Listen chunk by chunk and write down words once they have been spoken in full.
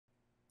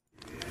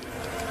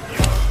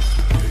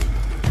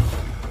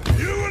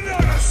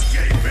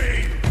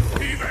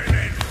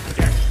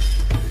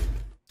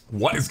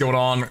What is going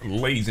on,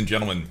 ladies and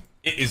gentlemen?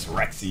 It is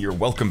Rexsi here.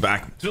 Welcome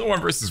back to the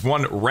 1 vs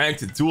 1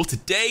 ranked duel.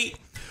 Today,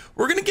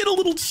 we're gonna get a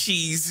little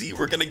cheesy.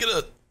 We're gonna get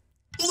a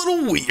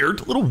little weird,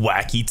 a little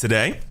wacky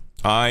today.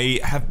 I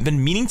have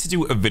been meaning to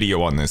do a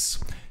video on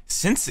this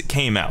since it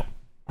came out,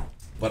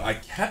 but I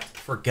kept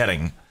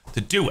forgetting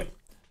to do it.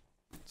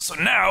 So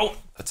now,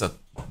 that's a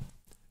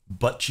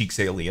butt cheeks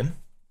alien.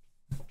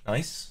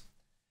 Nice.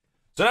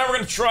 So now we're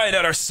gonna try it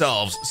out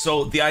ourselves.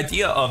 So the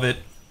idea of it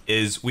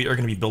is we are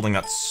going to be building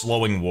that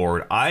slowing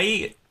ward.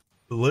 I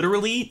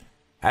literally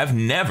have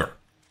never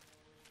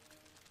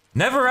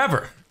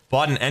ever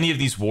bought in any of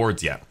these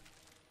wards yet.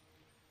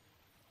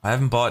 I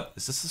haven't bought,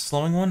 is this the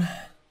slowing one?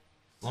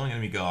 Slowing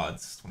enemy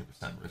gods, 20%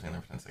 versus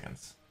 10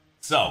 seconds.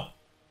 So,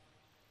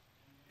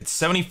 it's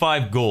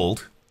 75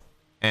 gold,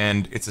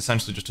 and it's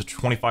essentially just a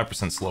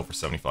 25% slow for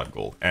 75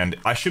 gold. And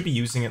I should be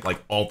using it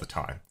like all the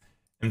time.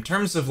 In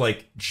terms of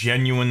like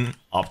genuine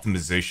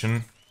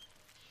optimization,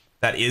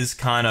 that is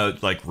kind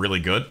of, like,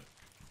 really good.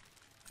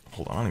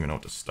 Hold on, I don't even know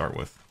what to start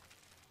with.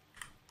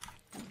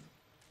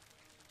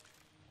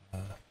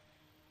 Am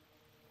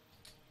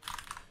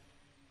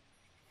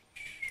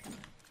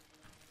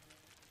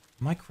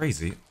I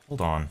crazy?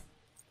 Hold on.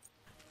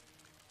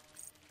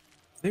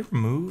 They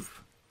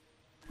remove?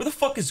 Where the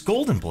fuck is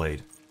Golden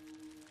Blade?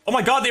 Oh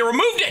my god, they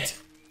removed it!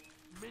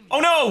 Oh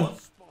no!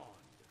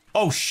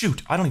 Oh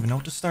shoot, I don't even know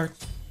what to start.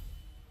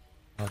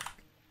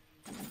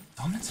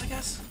 Dominance, I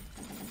guess?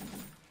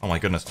 Oh my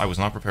goodness, I was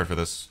not prepared for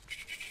this.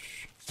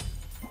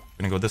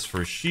 Gonna go this for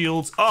his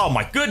shields. Oh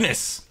my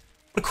goodness!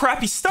 What a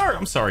crappy start!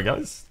 I'm sorry,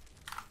 guys.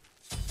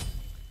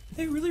 Did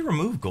they really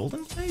remove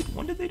Golden Blade?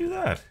 When did they do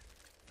that?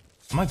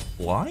 Am I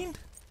blind?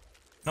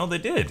 No, they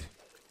did.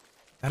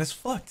 That is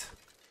fucked.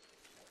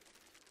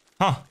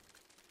 Huh.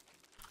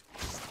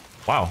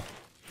 Wow.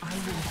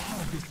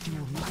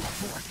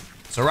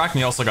 So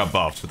Arachne also got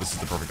buffed, but this is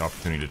the perfect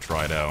opportunity to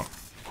try it out.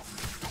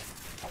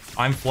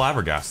 I'm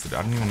flabbergasted.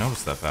 I didn't even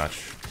notice that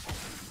patch.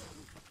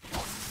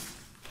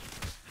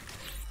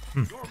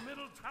 Your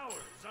middle tower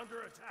is under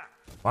attack.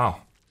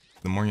 Wow.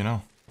 The more you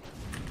know.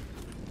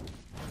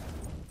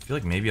 I feel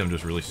like maybe I'm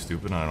just really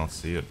stupid and I don't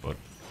see it, but...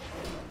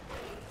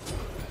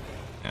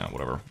 yeah,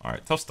 whatever.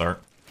 Alright, tough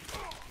start.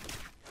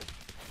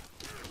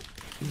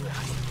 So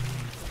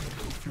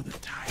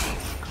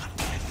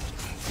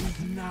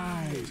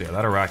yeah,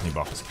 that Arachne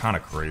buff is kind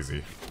of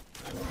crazy.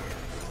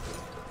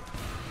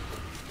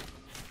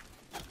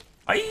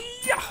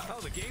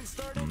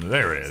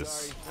 There it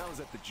is.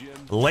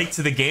 Late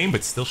to the game,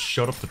 but still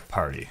showed up to the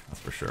party. That's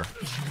for sure.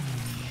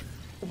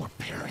 Or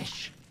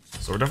perish.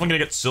 So we're definitely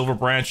gonna get Silver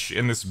Branch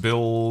in this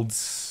build.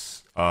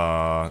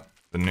 The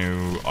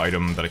new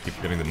item that I keep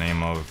forgetting the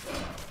name of.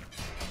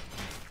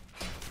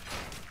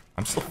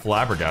 I'm still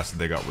flabbergasted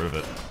they got rid of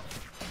it.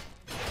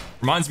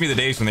 Reminds me of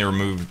the days when they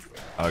removed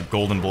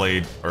Golden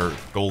Blade or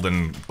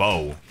Golden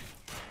Bow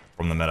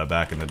from the meta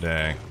back in the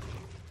day.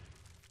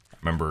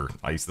 Remember,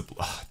 I used to,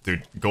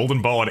 dude,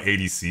 Golden Bow on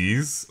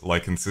ADCs,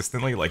 like,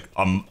 consistently, like,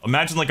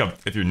 imagine, like,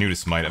 if you're new to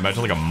Smite,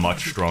 imagine, like, a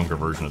much stronger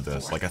version of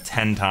this, like, a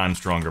 10 times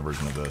stronger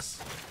version of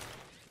this.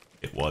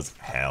 It was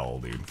hell,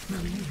 dude.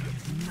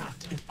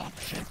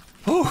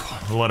 Whew,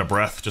 a lot of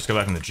breath, just got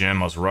back in the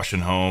gym, I was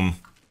rushing home.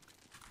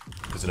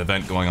 There's an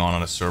event going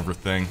on a server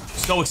thing.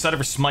 So excited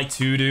for Smite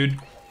 2, dude.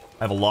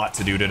 I have a lot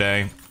to do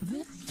today.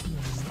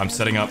 I'm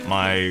setting up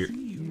my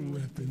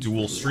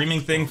dual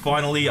streaming thing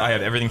finally. I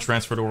have everything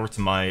transferred over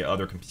to my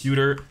other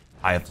computer.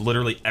 I have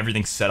literally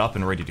everything set up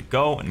and ready to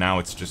go, and now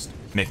it's just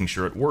making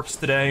sure it works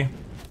today.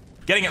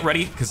 Getting it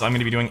ready, because I'm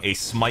going to be doing a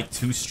Smite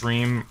 2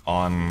 stream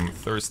on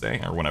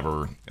Thursday, or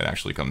whenever it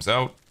actually comes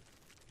out.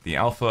 The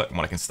alpha, and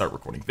when I can start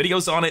recording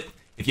videos on it.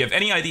 If you have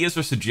any ideas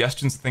or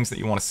suggestions of things that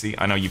you want to see,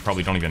 I know you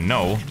probably don't even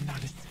know.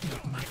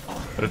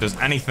 But if there's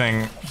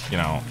anything, you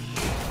know,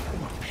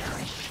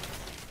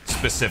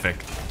 specific,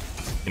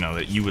 you know,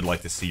 that you would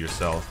like to see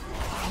yourself.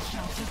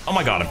 Oh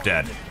my god, I'm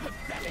dead.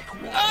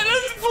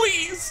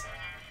 Please!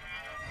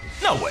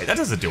 No way, that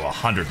doesn't do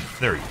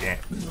 130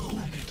 damage.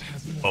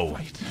 Oh.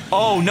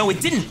 Oh, no,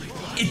 it didn't.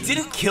 It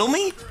didn't kill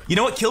me? You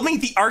know what killed me?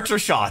 The archer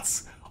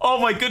shots. Oh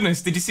my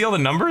goodness, did you see all the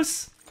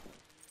numbers?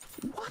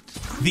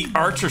 The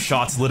archer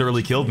shots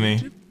literally killed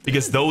me.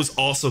 Because those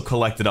also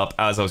collected up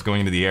as I was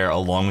going into the air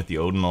along with the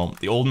Odin ult.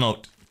 The Odin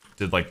ult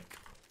did like...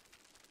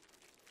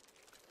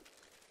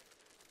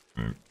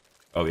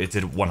 oh, it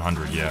did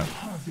 100, yeah.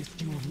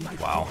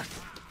 Wow.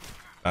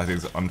 That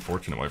is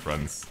unfortunate, my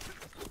friends.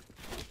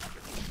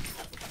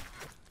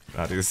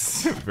 That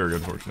is very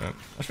unfortunate.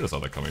 I should have saw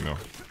that coming, though.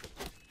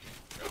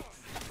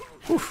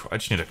 Whew, I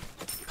just need to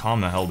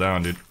calm the hell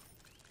down, dude.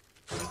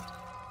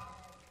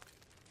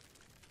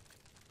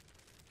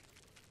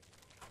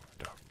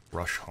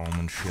 Rush home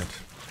and shit.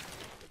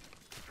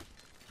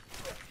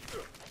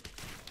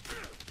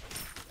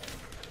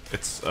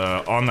 It's,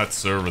 on that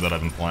server that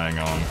I've been playing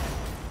on.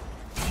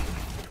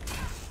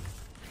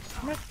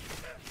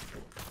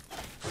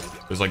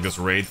 There's like this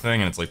raid thing,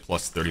 and it's like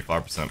plus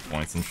 35%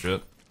 points and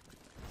shit.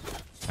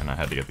 And I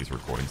had to get these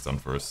recordings done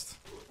first.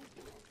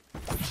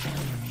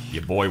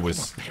 Your boy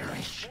was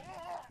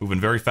Moving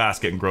very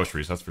fast, getting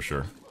groceries, that's for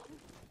sure.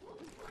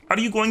 Are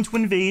you going to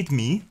invade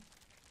me?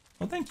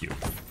 Oh, thank you.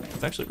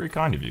 It's actually very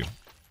kind of you.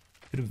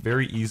 You could have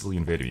very easily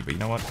invaded me, but you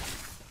know what?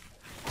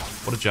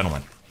 What a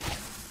gentleman.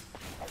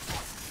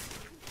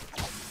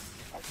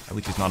 At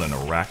least he's not an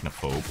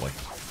arachnophobe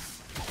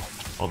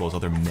like all those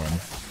other men.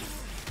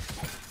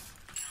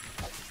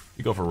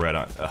 You go for red.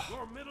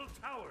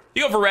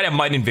 You go for red, I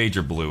might invade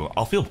your blue.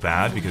 I'll feel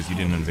bad because you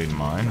didn't invade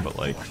mine, but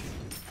like...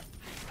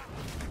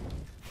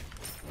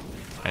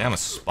 I am a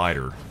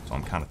spider, so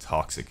I'm kind of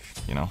toxic,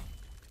 you know?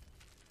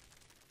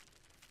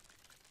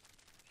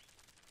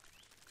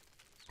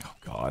 Oh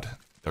god.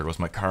 There goes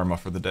my karma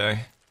for the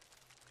day.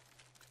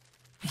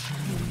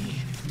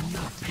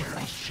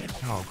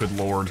 Oh, good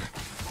lord.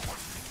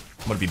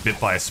 I'm gonna be bit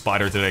by a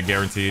spider today,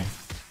 guaranteed. You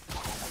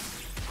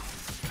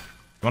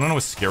wanna know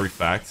a scary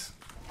fact?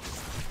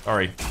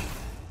 Sorry.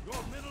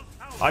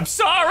 I'm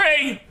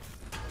sorry!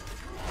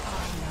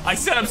 I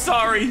said I'm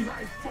sorry!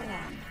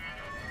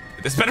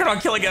 This better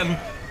not kill again!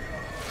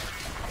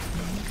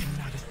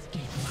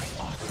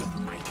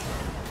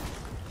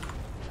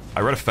 I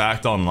read a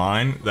fact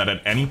online that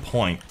at any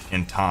point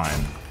in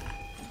time...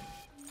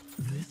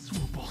 This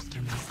will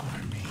bolster my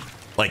army.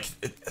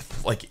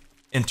 Like,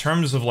 in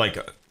terms of, like,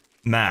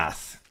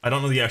 math, I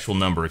don't know the actual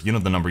number. If you know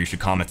the number, you should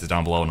comment it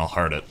down below and I'll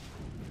heart it.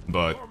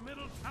 But...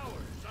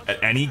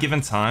 at any given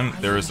time,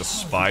 there is a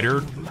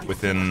spider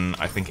within,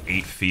 I think,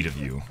 8 feet of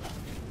you.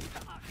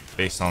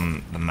 Based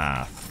on the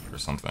math or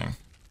something.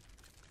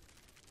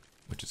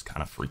 Which is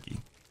kind of freaky.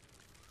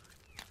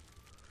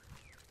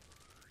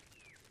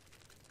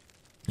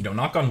 You know,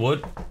 knock on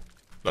wood,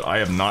 but I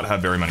have not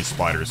had very many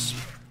spiders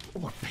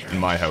in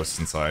my house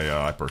since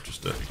I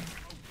purchased it.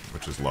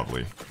 Which is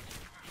lovely.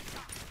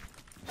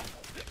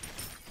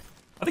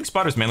 I think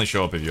spiders mainly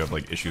show up if you have,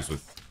 like, issues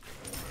with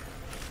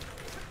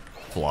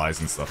flies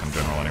and stuff in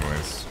general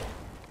anyways.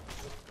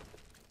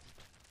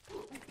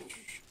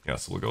 Yeah,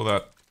 so we'll go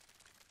that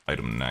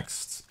item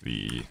next.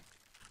 The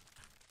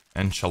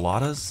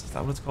enchiladas? Is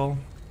that what it's called?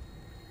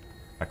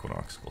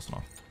 Equinox, close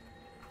enough.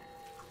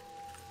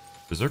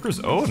 Berserker's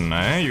Odin,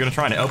 eh? You're gonna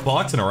try and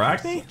outbox an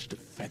Arachne?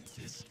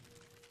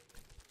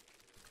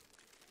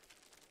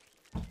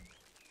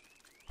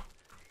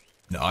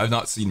 No, I've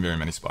not seen very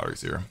many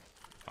spiders here.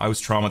 I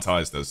was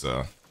traumatized as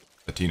a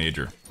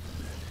teenager.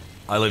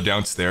 I live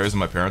downstairs in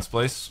my parents'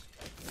 place.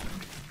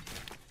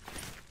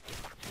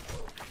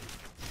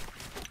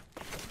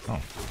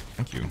 Oh,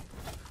 thank you.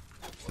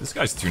 This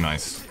guy's too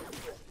nice.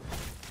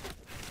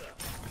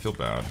 I feel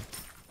bad.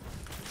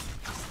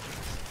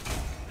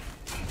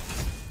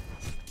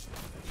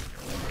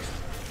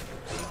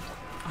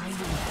 I will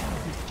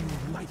harvest you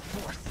with light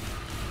force.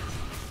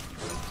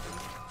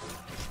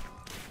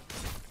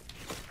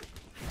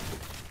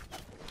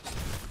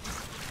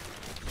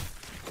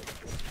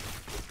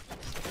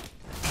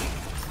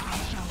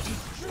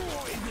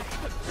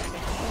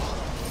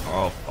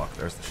 Oh fuck,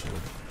 there's the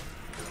shield.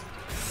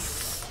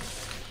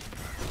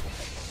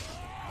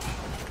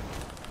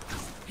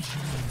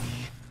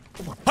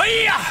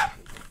 Hiya!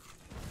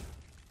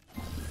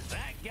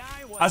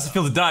 How's it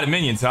feel to die to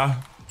minions, huh?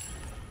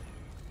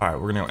 Alright,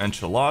 we're gonna go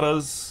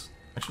enchiladas.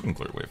 Actually, we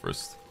can clear away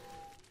first.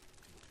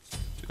 Do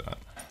that.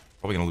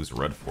 Probably gonna lose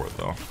red for it,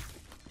 though.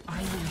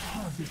 I will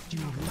harvest you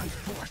with light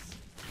force.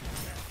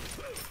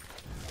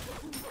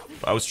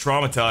 I was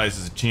traumatized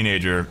as a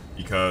teenager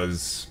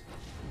because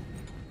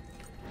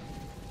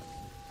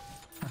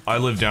I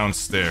live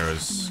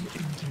downstairs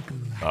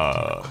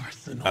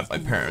at my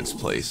parents'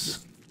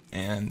 place,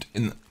 and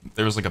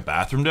there was like a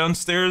bathroom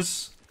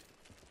downstairs.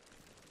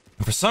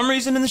 And for some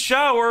reason in the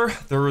shower,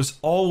 there was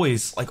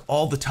always, like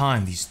all the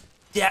time, these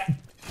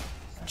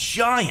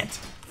giant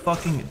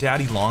fucking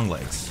daddy long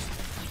legs.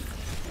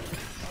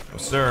 Oh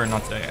sir,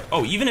 not today.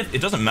 Oh, even if,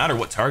 it doesn't matter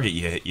what target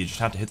you hit, you just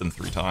have to hit them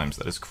 3 times.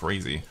 That is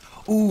crazy.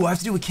 Ooh, I have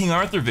to do a King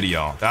Arthur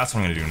video. That's what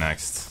I'm gonna do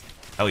next.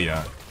 Hell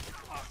yeah.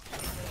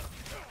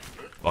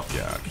 Fuck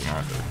yeah, King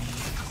Arthur.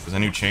 There's a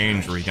new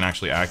change where you can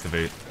actually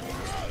activate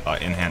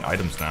in-hand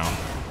items now.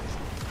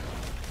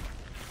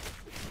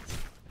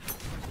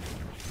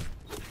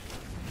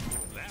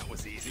 That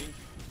was easy.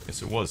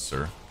 Yes, it was,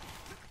 sir.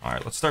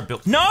 Alright, let's start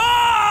building.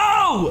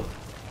 No!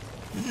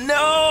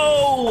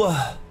 No!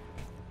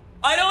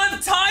 I don't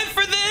have time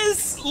for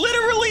this!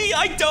 Literally,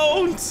 I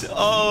don't!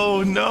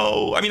 Oh,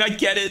 no. I mean, I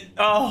get it.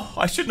 Oh,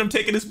 I shouldn't have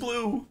taken his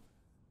blue.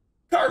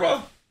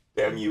 Karma.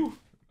 Damn you.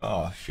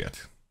 Oh,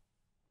 shit.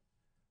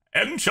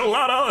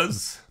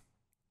 Enchiladas!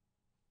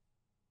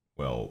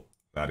 Well,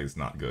 that is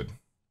not good.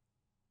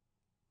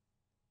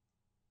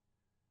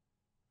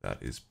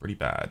 That is pretty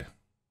bad.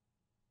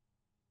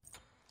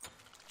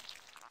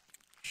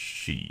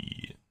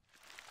 She.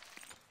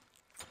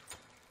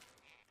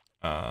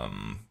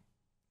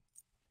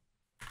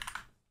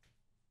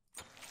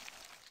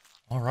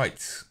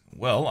 Alright.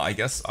 Well, I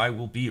guess I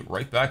will be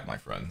right back, my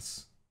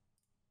friends.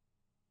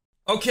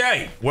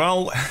 Okay,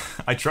 well,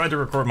 I tried to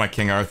record my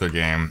King Arthur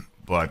game,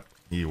 but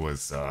he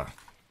is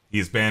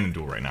banned in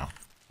Duel right now,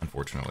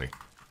 unfortunately.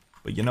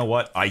 But you know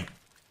what? I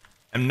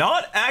I'm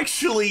not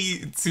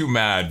actually too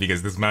mad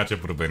because this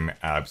matchup would have been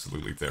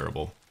absolutely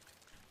terrible.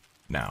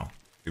 Now,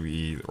 do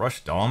we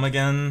rush Dom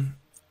again?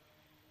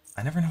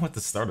 I never know what to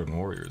start on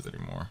Warriors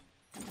anymore.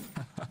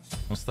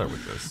 We'll start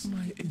with this.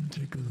 My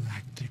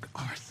intergalactic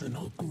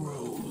arsenal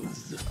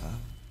grows.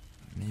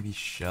 Maybe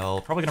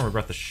Shell. Probably gonna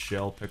regret the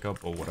Shell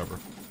pickup, but whatever.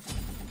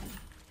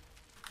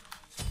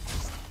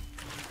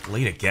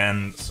 Late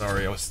again.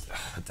 Sorry, I was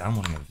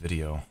downloading a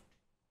video.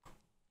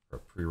 For a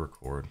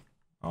pre-record.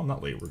 Oh, I'm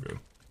not late, we're good.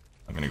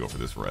 I'm gonna go for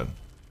this red.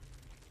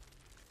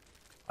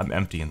 I'm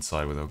empty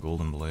inside without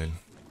Golden Blade.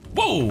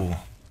 Whoa! What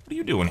are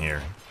you doing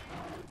here?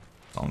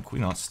 Zhong Kui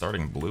not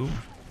starting blue?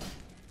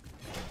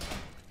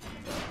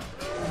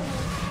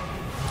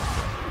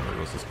 There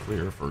goes this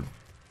clear for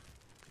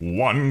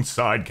one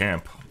side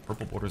camp.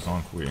 Purple border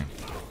Zhong Kui.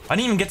 I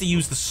didn't even get to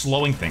use the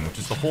slowing thing, which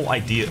is the whole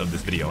idea of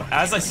this video.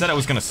 As I said I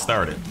was gonna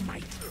start it.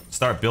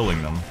 Start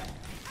building them.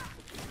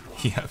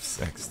 He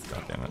F6,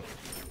 god damn it.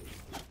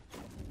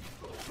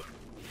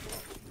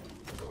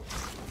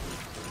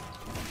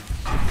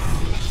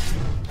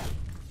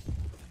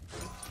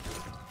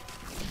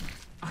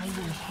 I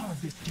will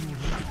harvest your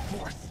life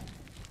force.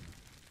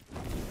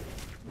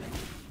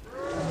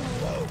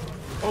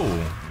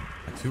 Oh,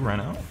 my 2 ran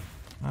out?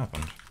 What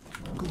happened?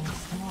 Go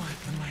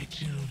forth, my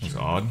children. That's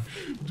odd.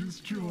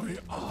 Destroy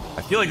all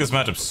I feel like this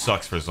matchup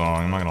sucks for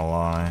Zong, I'm not gonna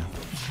lie.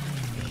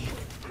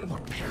 or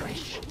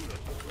perish.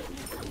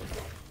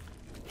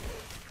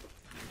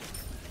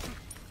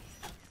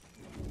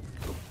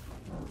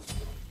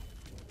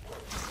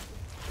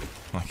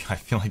 Like, I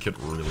feel like it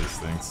really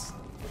stinks.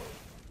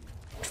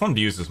 I just wanted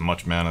to use as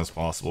much mana as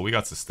possible. We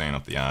got sustain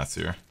up the ass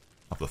here.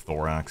 Up the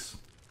thorax.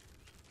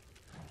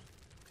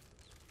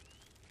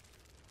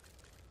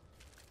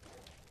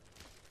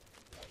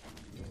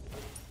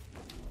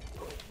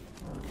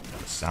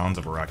 Sounds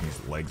of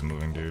Araki's legs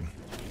moving, dude.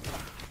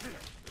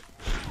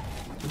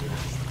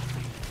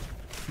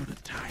 For the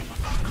time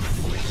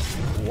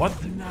of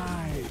What?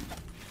 night.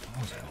 That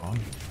was odd.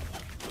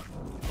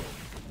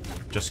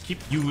 Just keep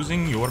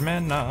using your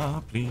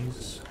mana,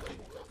 please.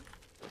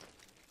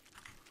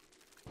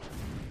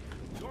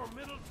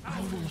 I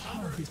will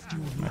harvest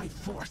your life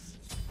force.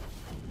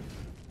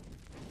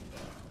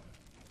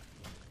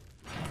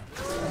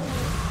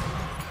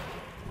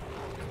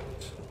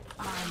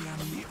 I am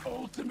the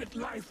ultimate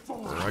life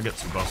force. I get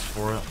some buffs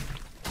for it.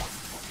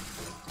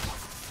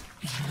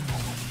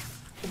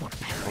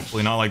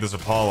 Hopefully not like this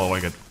Apollo, I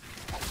get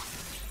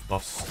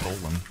buffs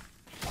stolen.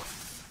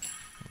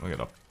 We get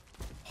a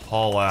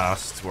haul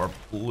ass to our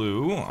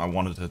blue. I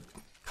wanted to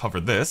cover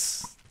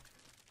this.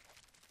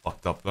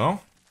 Fucked up though.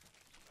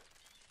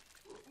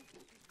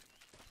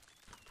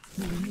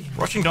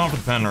 Rushing down for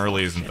the pen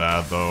early isn't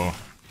bad though.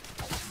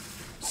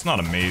 It's not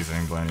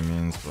amazing by any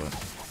means, but...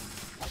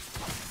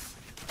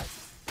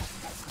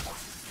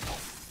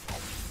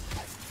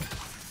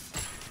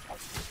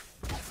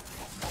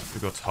 We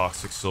go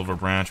Toxic Silver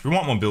Branch. We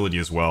want mobility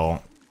as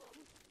well.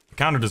 The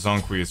counter to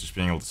Zhong Kui is just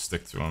being able to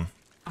stick to him.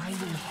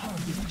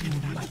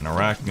 And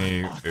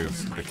Arachne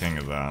is the king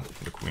of that,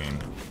 the queen.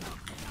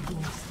 Go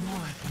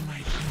forth,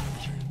 my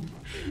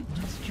children.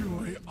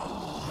 Destroy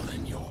all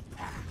in your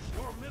path.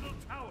 Your middle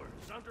tower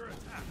is under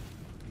attack.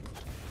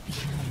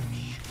 Hear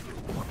me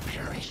or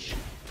perish.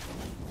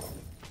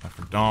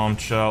 For Dom,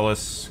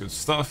 Chalice, good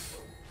stuff.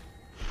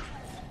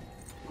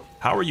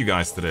 How are you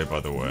guys today, by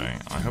the way?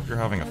 I hope you're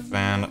having a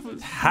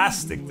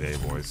fantastic day,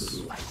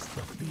 boys.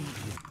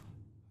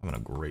 Having a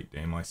great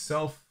day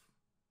myself.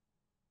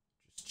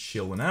 Just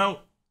chilling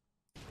out.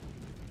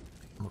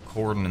 I'm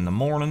recording in the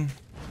morning.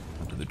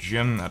 Went to the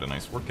gym, had a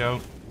nice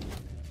workout.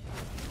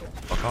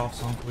 Fuck off,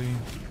 Zhong Kui.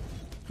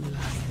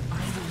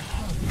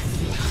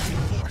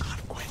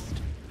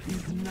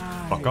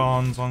 Fuck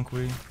on, Zhong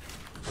Kui.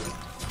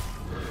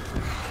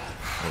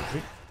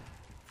 Okay.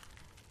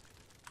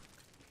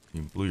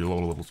 You blew your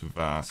load a little too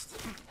fast.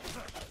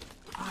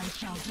 I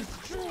shall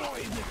destroy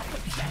this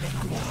pathetic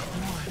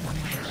one.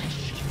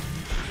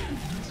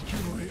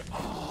 Destroy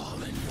all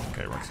in your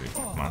Okay, Rexsi,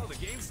 come on. The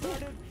game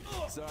started?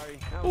 Sorry.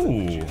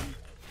 Ooh.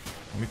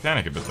 Let me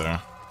panic a bit there.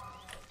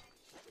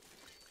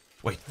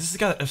 Wait, this is the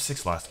guy that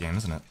F6 last game,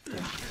 isn't it?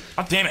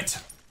 God damn it!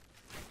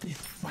 This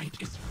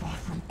fight is far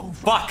from over.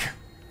 Fuck!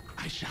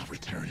 I shall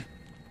return.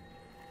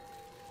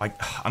 I'm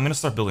gonna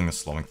start building this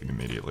slowing thing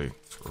immediately.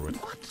 Screw it.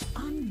 What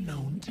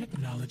unknown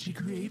technology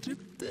created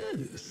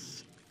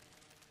this?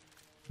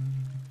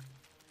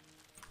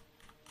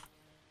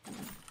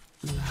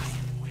 Lie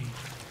in wait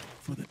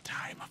for the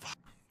time of...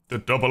 The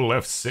double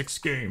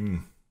F6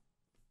 game.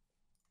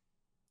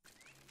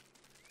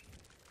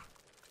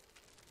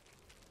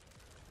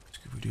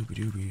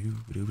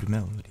 Scooby-Dooby-Dooby-Dooby-Dooby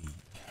melody.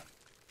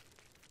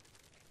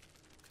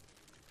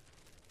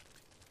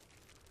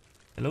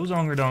 Hello,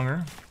 Zonger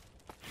Donger.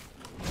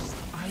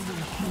 I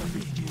will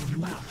harvest your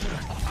laughter.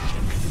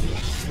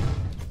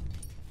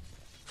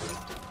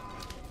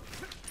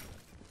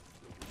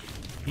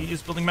 He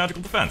is building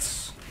magical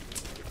defense.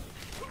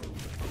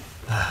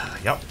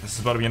 Yep, this is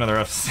about to be another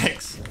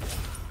F6.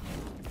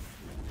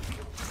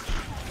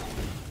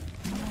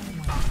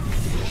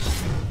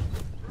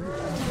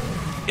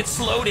 Get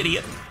slowed,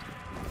 idiot.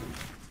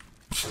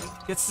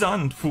 Get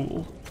stunned,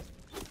 fool.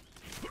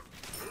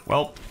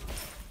 Well.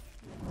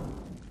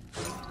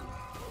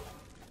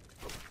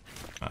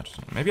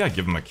 Maybe I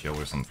give him a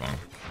kill or something,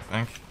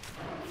 I think.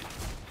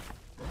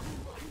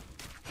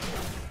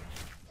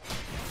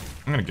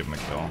 I'm gonna give him a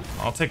kill.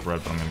 I'll take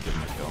red, but I'm gonna give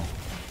him a kill.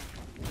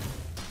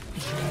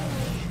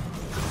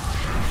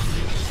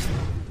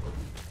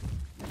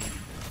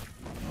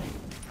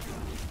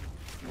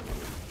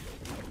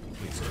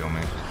 Please kill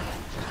me.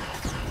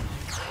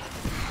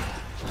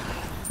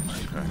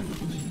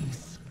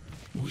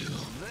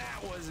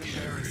 That was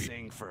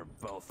embarrassing for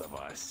both of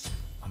us.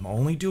 I'm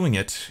only doing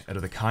it out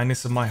of the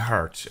kindness of my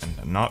heart,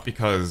 and not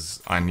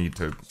because I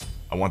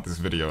want this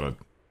video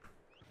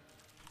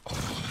to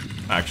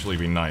actually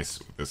be nice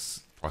with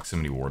this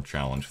proximity ward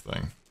challenge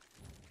thing.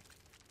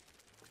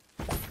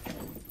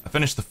 I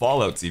finished the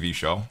Fallout TV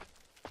show.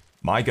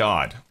 My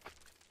god.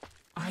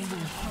 I will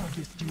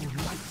harvest your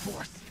life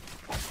force.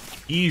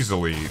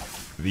 Easily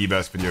the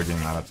best video game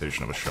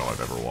adaptation of a show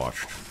I've ever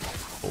watched.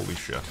 Holy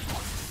shit.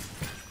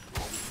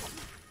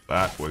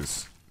 That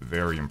was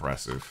very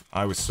impressive.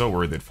 I was so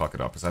worried they'd fuck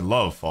it up, because I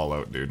love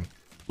Fallout, dude.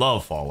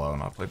 Love Fallout,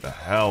 and I played the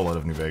hell out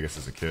of New Vegas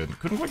as a kid.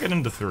 Couldn't quite get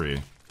into 3.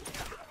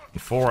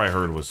 And 4 I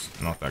heard was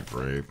not that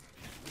great.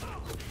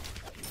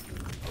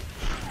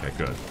 Okay,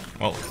 good.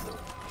 Well,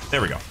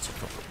 there we go. So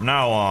from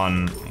now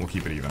on, we'll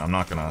keep it even. I'm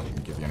not gonna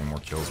give you any more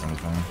kills or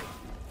anything.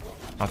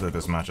 Not that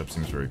this matchup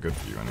seems very good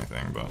for you or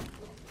anything, but...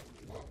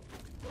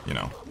 you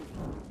know.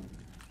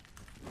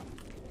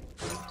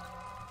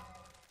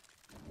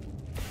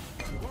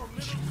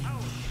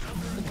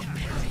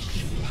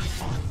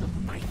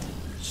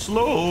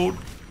 Slowed!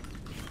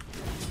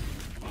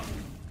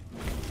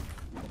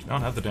 Do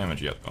not have the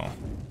damage yet, though.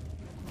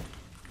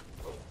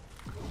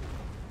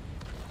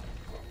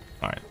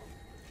 Alright.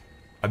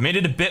 I've made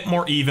it a bit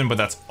more even, but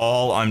that's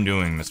all I'm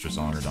doing, Mr.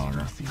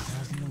 Zongerdonger.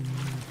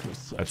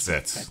 That's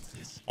it.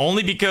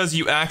 Only because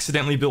you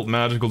accidentally built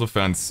magical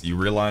defense, you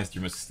realized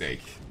your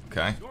mistake,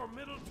 okay? Your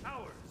middle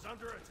tower is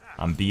under attack.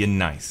 I'm being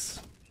nice.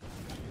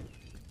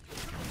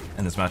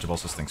 And this matchup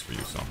also stinks for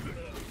you, so...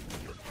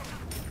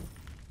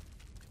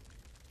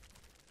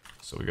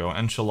 So we go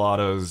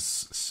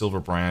Enchiladas,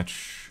 Silver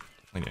Branch,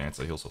 Lady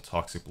Anti-Heal, so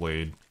Toxic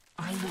Blade.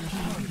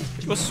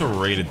 Go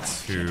Serrated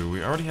 2.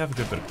 We already have a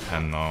good bit of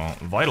Pen though.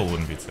 Vital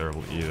wouldn't be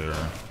terrible either.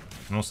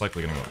 I'm most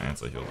likely gonna go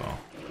Anti-Heal though.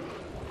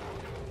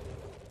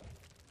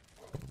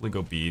 Probably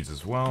go Beads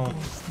as well.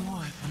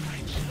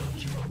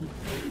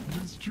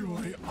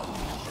 Destroy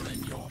all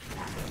in your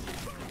path.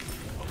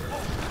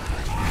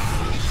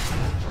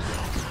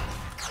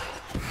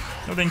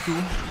 No thank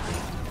you.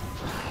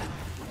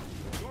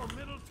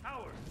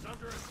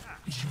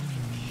 Join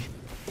me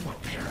or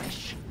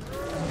perish.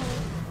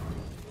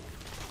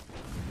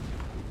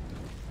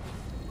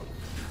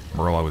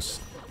 Bro, I was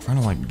trying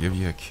to like give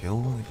you a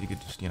kill if you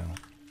could just, you know,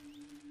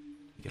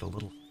 get a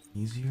little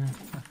easier.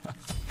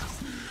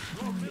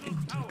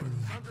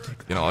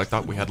 You know, I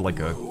thought we had like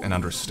an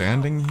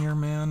understanding here,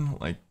 man.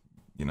 Like,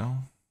 you know.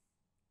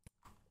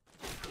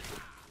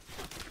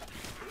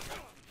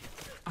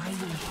 I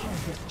will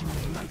harvest your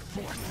life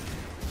force.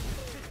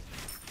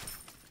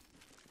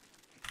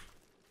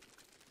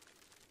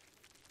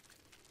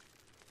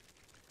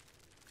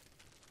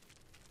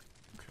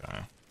 Okay.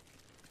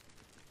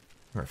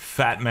 You're a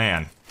fat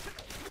man.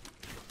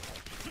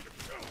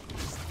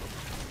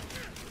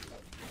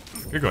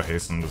 Could go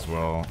Hastened as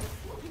well.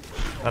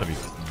 That'd be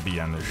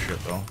BN this shit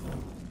though.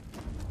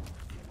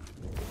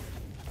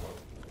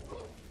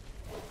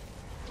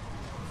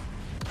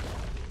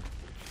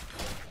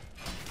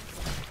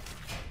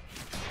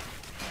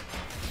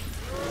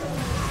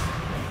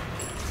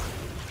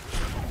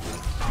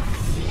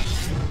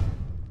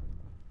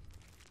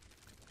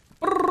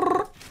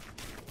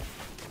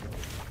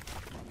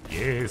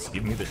 Yes,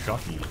 give me the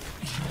shocky.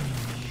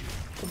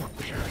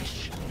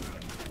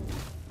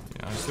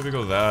 Yeah, I say we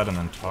go that and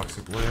then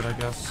Toxic Blade, I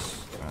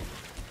guess. Okay.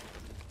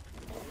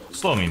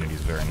 Slow immunity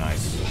is very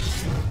nice.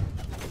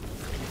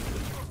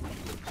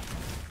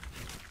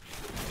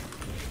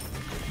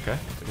 Okay,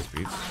 take his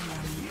beats. I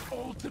am the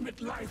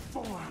ultimate life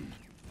form.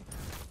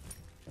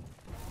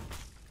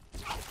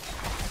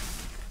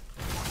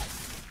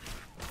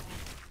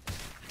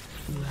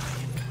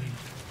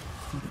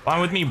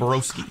 Fine with me,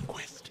 broski.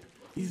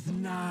 Is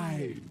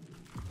nigh.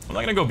 I'm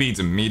not gonna go Beads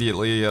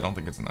immediately. I don't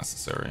think it's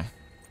necessary.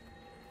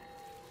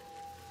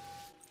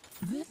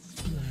 This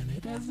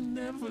planet has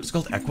never It's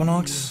called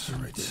Equinox?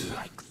 Right.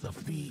 likes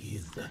of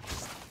these.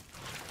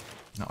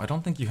 No, I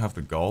don't think you have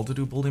the gall to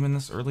do Bull Demon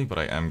this early, but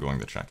I am going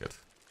to check it.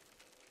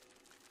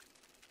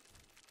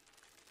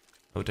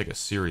 I would take a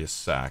serious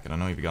sack, and I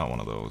know you've got one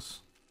of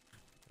those.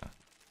 Yeah.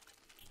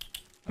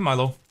 Hi,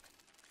 Milo.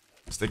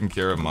 I was taking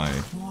care of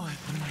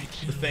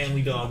the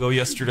family doggo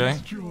yesterday.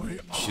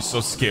 She's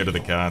so scared of the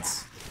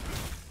cats.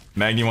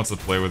 Maggie wants to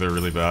play with her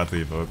really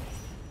badly, but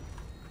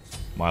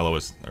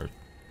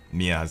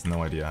Mia has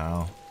no idea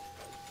how.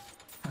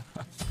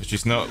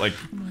 She's no, like,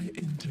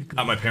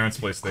 at my parents'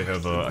 place they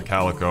have a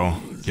calico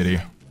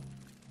kitty.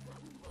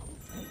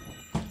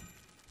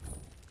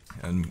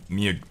 And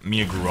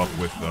Mia grew up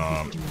with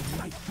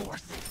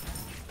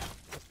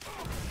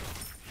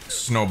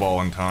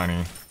Snowball and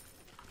Tiny,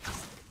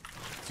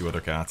 2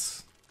 other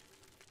cats.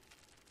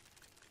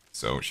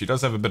 So she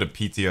does have a bit of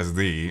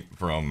PTSD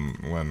from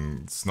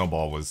when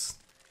Snowball was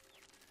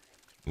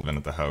living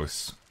at the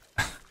house.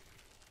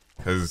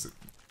 Because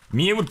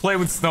Mia would play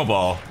with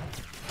Snowball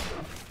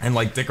and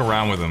like dick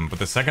around with him, but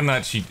the second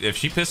that if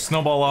she pissed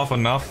Snowball off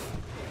enough,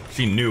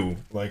 she knew,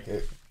 like,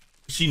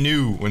 she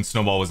knew when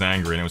Snowball was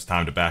angry and it was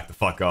time to back the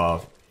fuck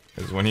off.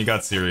 Because when he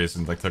got serious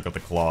and like took out the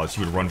claws, she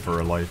would run for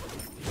her life.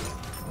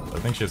 So I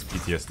think she has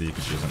PTSD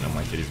because she doesn't know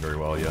my kitties very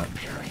well yet.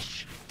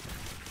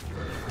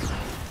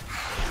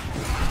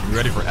 You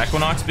ready for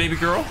Equinox, baby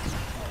girl?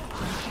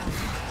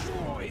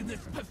 Destroy this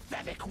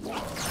pathetic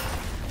world.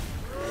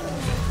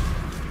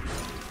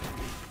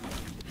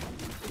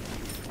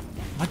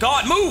 My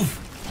god, move!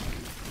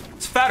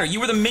 It's fatter, you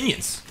were the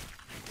minions.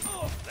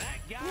 Oh, that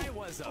guy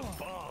was a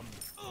bum.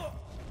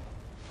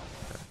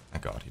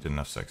 Thank god, he didn't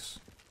have 6.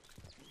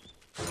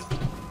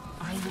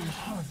 I will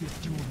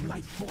harvest your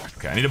life force.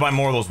 Okay, I need to buy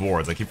more of those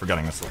wards. I keep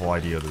forgetting that's the whole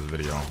idea of this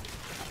video.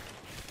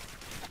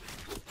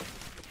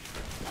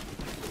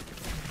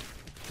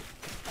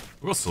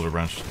 We'll go Silver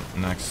Branch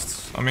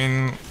next. I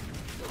mean,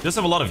 he does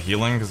have a lot of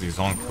healing because he's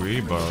on Kui,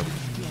 but...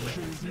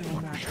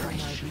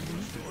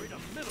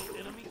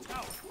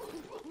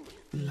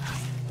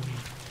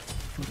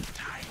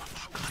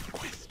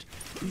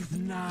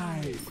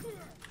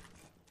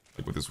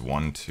 Like with his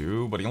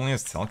 1-2, but he only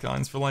has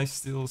Telkines for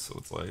lifesteal, so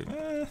it's like,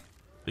 eh. Are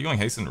you going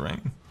Hastened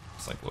Ring?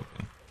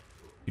 Cyclopean.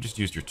 You just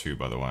used your 2,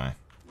 by the way.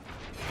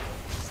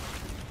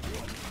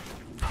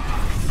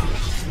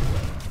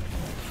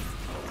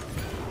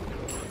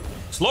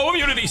 Slow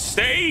immunity,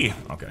 stay!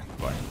 Okay,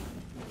 fine.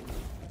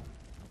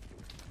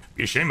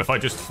 Be a shame if I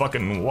just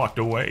fucking walked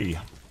away.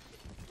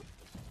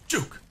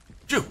 Juke!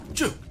 Juke!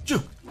 Juke!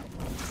 Juke!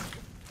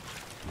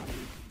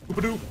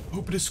 Oop-a-doop!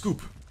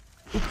 Oop-a-da-scoop!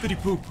 Oop-a-diddy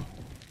poop!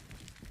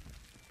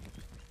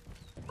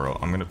 Bro,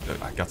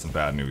 I got some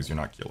bad news. You're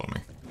not killing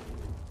me.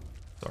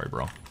 Sorry,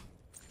 bro.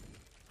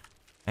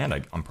 And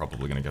I'm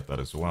probably gonna get that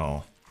as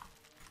well.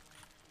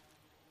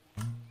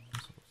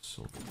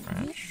 Silver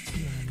Branch.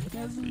 He's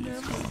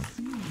going.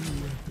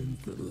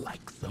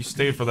 You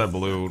stayed for that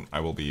blue. I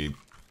will be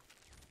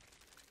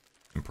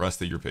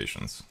impressed at your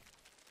patience.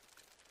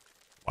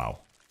 Wow.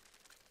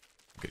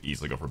 I could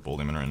easily go for Bull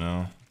Demon right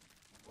now.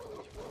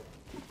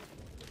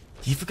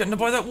 Keep forgetting to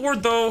buy that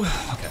ward though.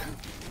 Okay.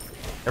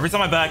 Every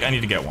time I back, I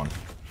need to get one.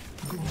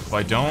 If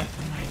I don't,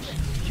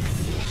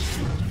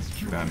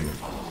 then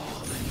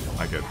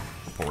I get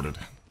reported.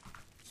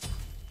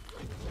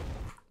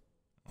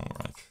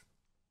 Alright.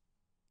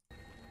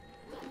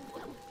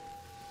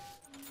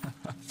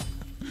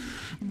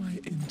 My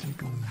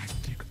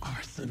intergalactic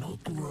arsenal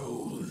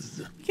grows.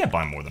 You can't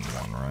buy more than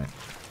one, right?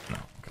 No,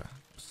 okay.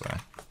 Just say.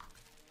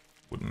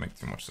 Wouldn't make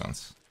too much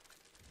sense.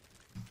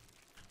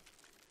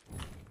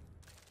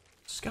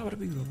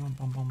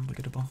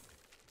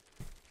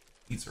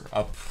 These are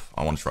up.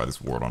 I want to try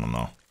this ward on him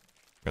though.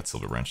 Got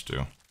Silver Branch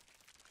too.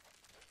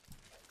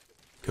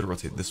 Could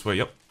rotate this way,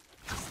 yep.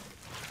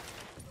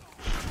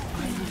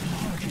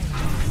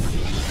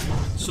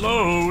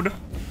 Slowed!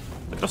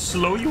 Look how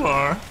slow you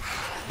are.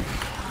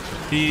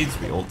 Feeds,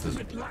 we ult his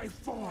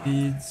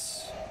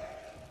feeds.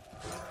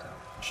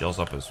 Shells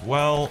up as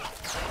well.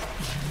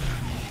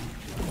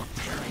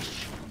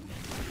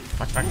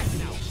 Back, back.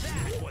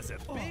 That was a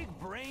big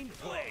brain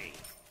play.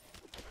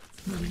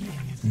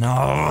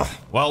 No.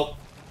 Well,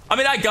 I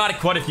mean, I got it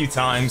quite a few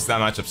times.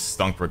 That matchup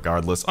stunk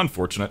regardless.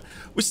 Unfortunate.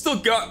 We still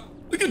got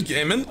a good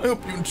game in. I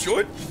hope you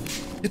enjoyed.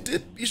 If you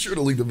did, be sure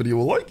to leave the video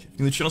a like. If you're new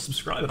to the channel,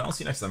 subscribe, and I'll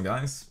see you next time,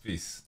 guys. Peace.